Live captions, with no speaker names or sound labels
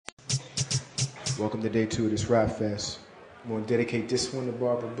Welcome to day 2 of this rap fest. I'm gonna dedicate this one to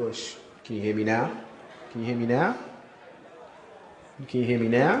Barbara Bush. Can you hear me now? Can you hear me now? Can you hear me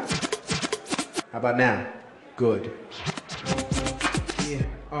now? How about now? Good. Yeah,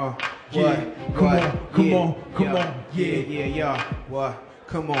 come on, yeah, what?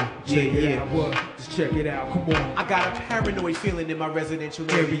 Come on, yeah. Just check it out, come on. I got a paranoid feeling in my residential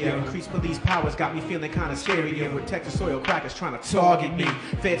area. Increased police powers got me feeling kinda scary. With Texas soil crackers trying to target me.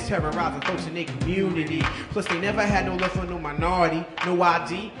 Feds terrorizing folks in their community. Plus they never had no love for no minority. No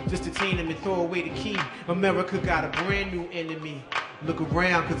ID, just detain them and throw away the key. America got a brand new enemy. Look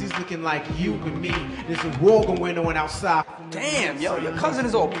around, cause he's looking like you and me. There's a war going on outside. Damn, yo, your cousin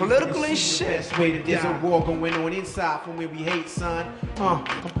is all political and shit. There's a war going on inside from where we hate, son.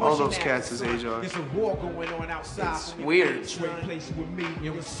 All those cats is age are. There's a war going on outside. It's weird. Straight place with me,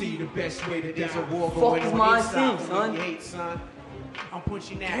 and we'll see the best way to There's a die. war going on my inside team, from where son. we hate, son. I'm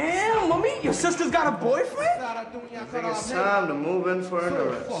pushing that. Damn, mommy, your sister's got a boyfriend? I think it's time to move in for an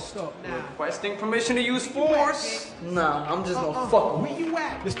arrest. Requesting permission to use force? Nah, I'm just gonna fuck with Where you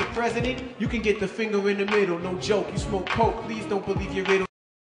at, Mr. President? You can get the finger in the middle, no joke. You smoke coke, please don't believe your riddle.